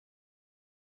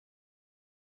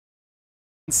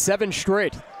7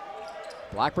 straight.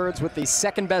 Blackbirds with the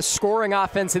second best scoring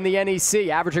offense in the NEC,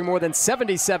 averaging more than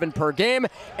 77 per game.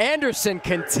 Anderson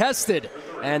contested,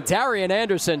 and Darian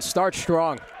Anderson starts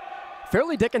strong.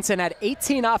 Fairleigh Dickinson had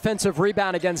 18 offensive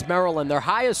rebounds against Maryland, their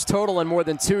highest total in more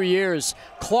than 2 years.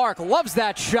 Clark loves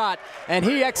that shot, and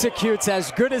he executes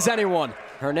as good as anyone.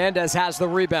 Hernandez has the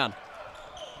rebound.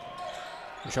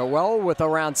 Joel with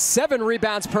around 7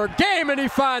 rebounds per game, and he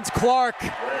finds Clark.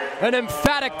 An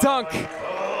emphatic dunk.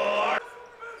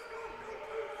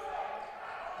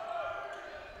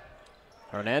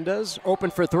 Hernandez open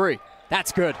for 3.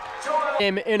 That's good.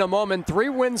 In a moment, 3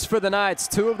 wins for the Knights,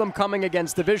 2 of them coming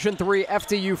against Division III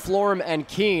FDU, Florham, and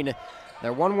Keene.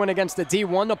 Their 1 win against a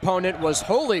D1 opponent was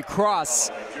Holy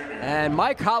Cross. And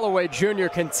Mike Holloway Jr.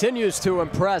 continues to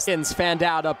impress. Fanned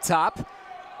out up top.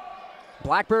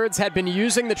 Blackbirds had been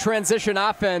using the transition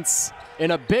offense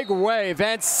in a big way.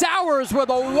 Van Sowers with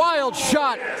a wild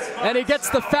shot, and he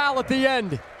gets the foul at the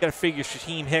end. Got to figure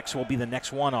Shaheem Hicks will be the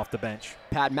next one off the bench.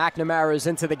 Pat McNamara is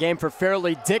into the game for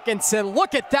Fairleigh Dickinson.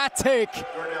 Look at that take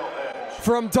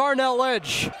from Darnell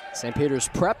Edge. St. Peter's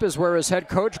Prep is where his head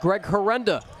coach, Greg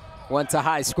Horrenda, went to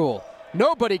high school.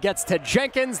 Nobody gets to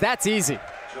Jenkins. That's easy.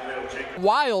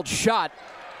 Wild shot,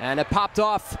 and it popped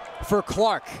off for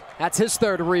Clark. That's his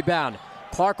 3rd rebound.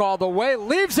 Clark all the way,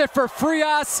 leaves it for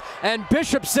Frias, and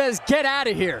Bishop says, get out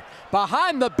of here.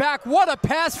 Behind the back, what a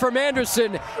pass from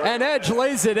Anderson, and Edge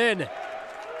lays it in.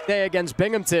 Day against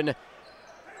Binghamton,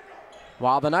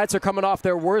 while the Knights are coming off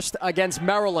their worst against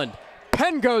Maryland.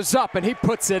 Penn goes up, and he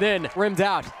puts it in, rimmed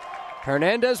out.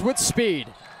 Hernandez with speed.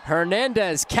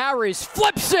 Hernandez carries,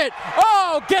 flips it.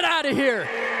 Oh, get out of here.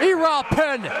 Eral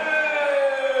Penn.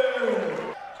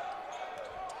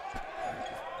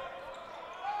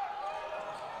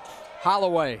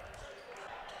 Holloway.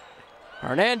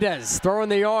 Hernandez throwing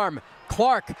the arm.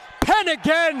 Clark. Penn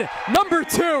again. Number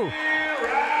 2.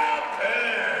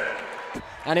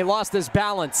 And he lost his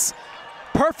balance.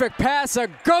 Perfect pass.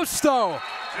 Agosto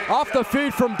off the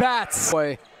feed from Batts.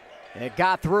 It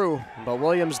got through, but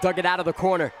Williams dug it out of the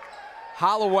corner.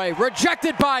 Holloway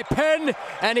rejected by Penn,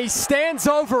 and he stands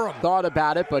over him. Thought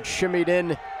about it, but shimmied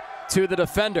in to the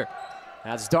defender.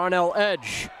 That's Darnell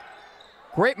Edge.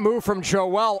 Great move from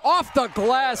Joel. Off the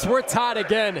glass, we're tied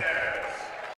again.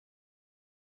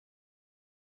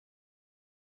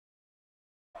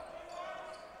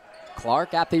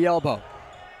 Clark at the elbow.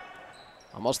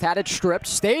 Almost had it stripped,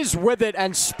 stays with it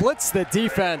and splits the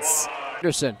defense.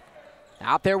 Anderson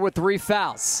out there with 3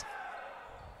 fouls.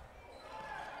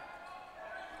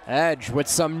 Edge with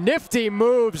some nifty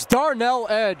moves. Darnell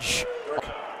Edge.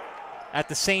 At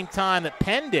the same time that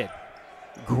Penn did.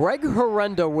 Greg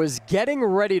Horrenda was getting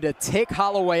ready to take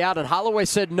Holloway out, and Holloway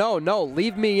said, no,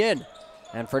 leave me in.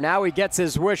 And for now, he gets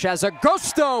his wish as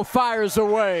Agosto fires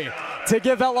away to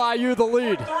give LIU the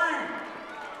lead.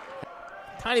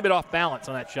 Tiny bit off balance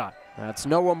on that shot. That's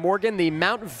Noah Morgan, the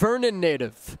Mount Vernon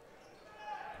native.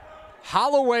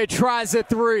 Holloway tries a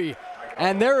 3,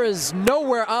 and there is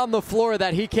nowhere on the floor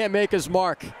that he can't make his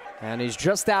mark. And he's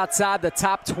just outside the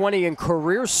top 20 in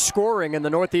career scoring in the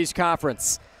Northeast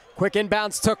Conference. Quick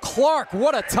inbounds to Clark.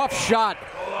 What a tough shot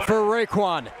for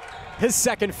Raekwon. His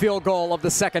 2nd field goal of the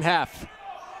 2nd half.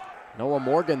 Noah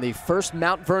Morgan, the first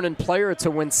Mount Vernon player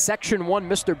to win Section 1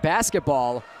 Mr.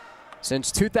 Basketball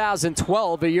since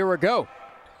 2012, a year ago.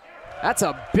 That's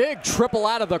a big triple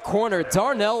out of the corner.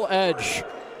 Darnell Edge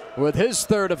with his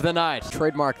 3rd of the night.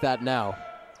 Trademark that now.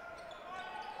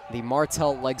 The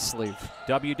Martell leg sleeve.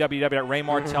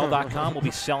 www.raymartell.com will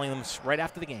be selling them right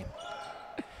after the game.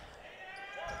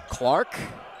 Clark.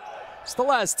 It's the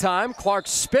last time. Clark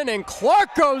spinning.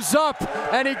 Clark goes up,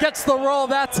 and he gets the roll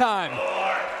that time.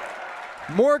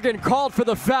 Morgan called for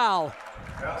the foul.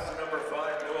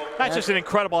 That's just an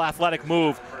incredible athletic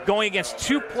move. Going against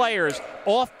 2 players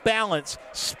off balance,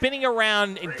 spinning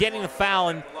around and getting the foul.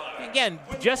 And again,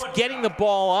 just getting the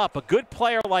ball up. A good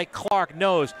player like Clark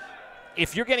knows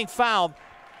if you're getting fouled,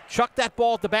 chuck that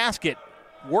ball at the basket.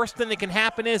 Worst thing that can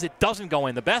happen is it doesn't go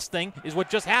in. The best thing is what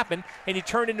just happened, and he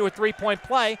turned into a 3-point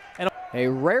play. And a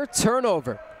rare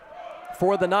turnover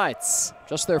for the Knights,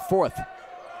 just their 4th.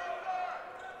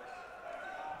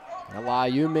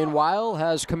 LIU, meanwhile,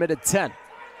 has committed 10.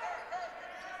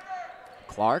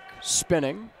 Clark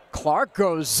spinning. Clark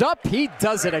goes up. He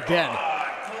does it again.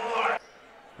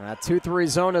 That 2-3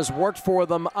 zone has worked for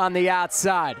them on the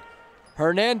outside.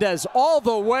 Hernandez all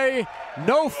the way.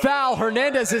 No foul.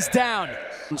 Hernandez is down.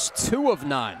 It's 2 of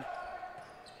 9.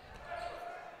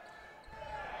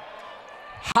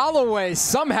 Holloway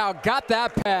somehow got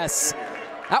that pass.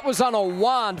 That was on a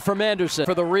wand from Anderson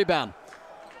for the rebound.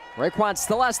 Raekwon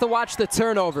still has to watch the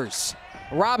turnovers.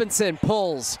 Robinson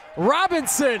pulls.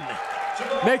 Robinson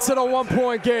makes it a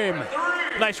 1-point game.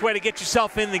 Nice way to get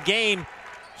yourself in the game.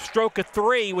 Stroke a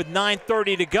 3 with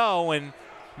 9:30 to go and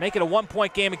make it a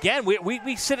 1-point game again. We've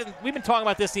been talking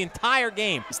about this the entire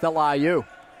game. It's the LIU.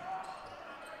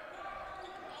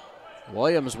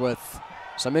 Williams with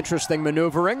some interesting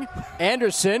maneuvering.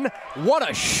 Anderson, what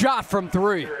a shot from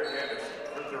 3.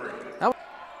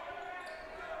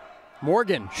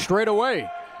 Morgan straight away.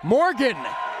 Morgan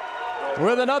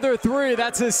with another 3.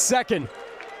 That's his second.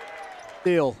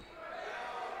 Deal.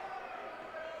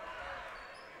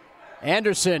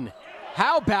 Anderson.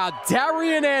 How about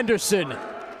Darian Anderson?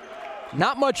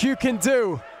 Not much you can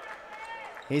do.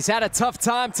 He's had a tough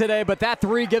time today, but that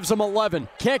 3 gives him 11.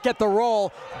 Can't get the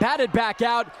roll. Batted back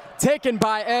out. Taken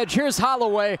by Edge. Here's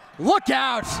Holloway. Look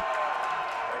out!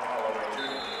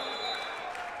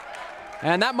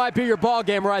 And that might be your ball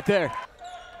game right there.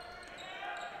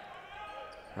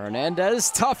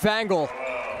 Hernandez, tough angle.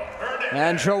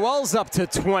 And Joel's up to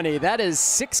 20. That is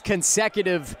 6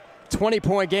 consecutive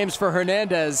 20-point games for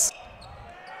Hernandez.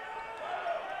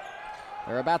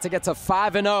 They're about to get to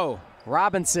 5-0.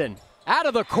 Robinson out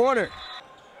of the corner.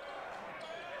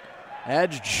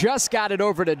 Edge just got it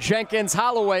over to Jenkins.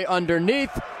 Holloway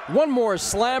underneath. One more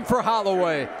slam for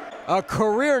Holloway. A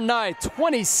career night,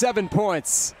 27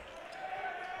 points.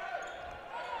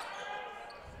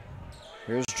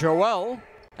 Here's Joel,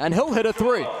 and he'll hit a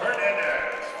 3.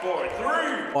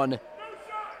 One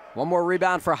more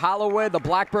rebound for Holloway. The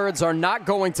Blackbirds are not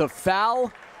going to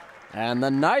foul, and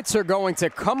the Knights are going to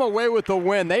come away with the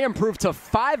win. They improve to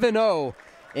 5-0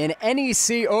 in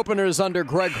NEC openers under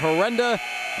Greg Horrenda.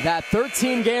 That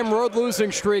 13-game road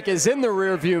losing streak is in the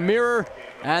rearview mirror,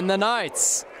 and the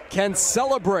Knights can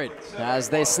celebrate as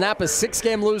they snap a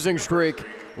 6-game losing streak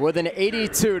with an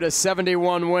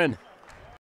 82-71 win.